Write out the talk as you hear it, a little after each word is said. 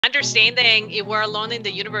Understanding if we're alone in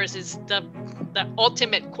the universe is the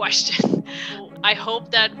ultimate question. I hope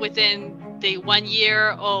that within the 1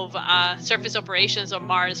 year of surface operations on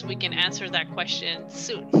Mars, we can answer that question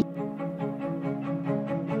soon.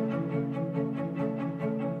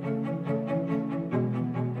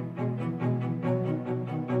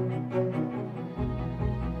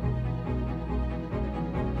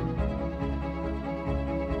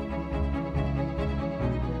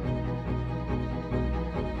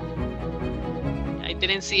 I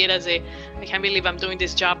didn't see it as I can't believe I'm doing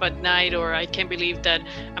this job at night, or I can't believe that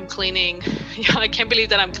I'm cleaning. I can't believe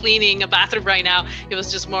that I'm cleaning a bathroom right now. It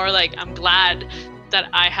was just more like, I'm glad that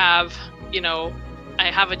I have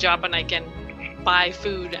a job and I can buy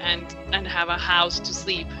food and have a house to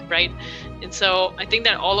sleep, right? And so I think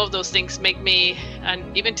that all of those things make me,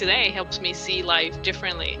 and even today, helps me see life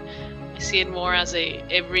differently. I see it more as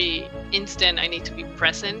every instant I need to be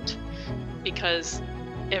present, because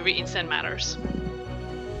every instant matters.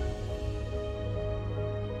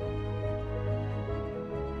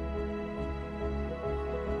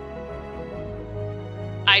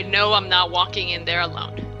 I know I'm not walking in there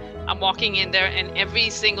alone. I'm walking in there, and every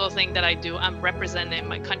single thing that I do, I'm representing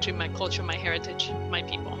my country, my culture, my heritage, my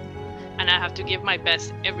people. And I have to give my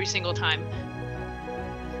best every single time.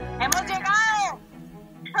 Hemos llegado.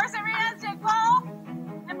 Perseverance llegó.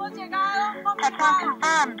 Hemos llegado.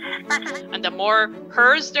 And the more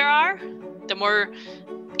hers there are, the more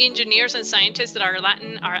engineers and scientists that are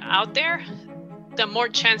Latin are out there, the more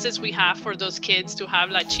chances we have for those kids to have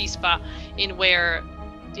la chispa in where,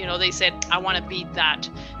 they said, I want to be that.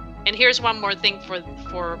 And here's one more thing for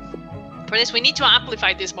this. We need to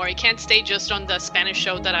amplify this more. It can't stay just on the Spanish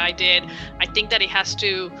show that I did. I think that it has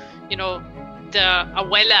to, the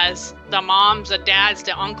abuelas, the moms, the dads,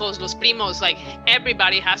 the uncles, los primos, like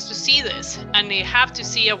everybody has to see this. And they have to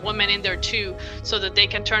see a woman in there too, so that they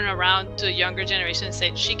can turn around to the younger generation and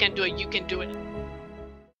say, she can do it, you can do it.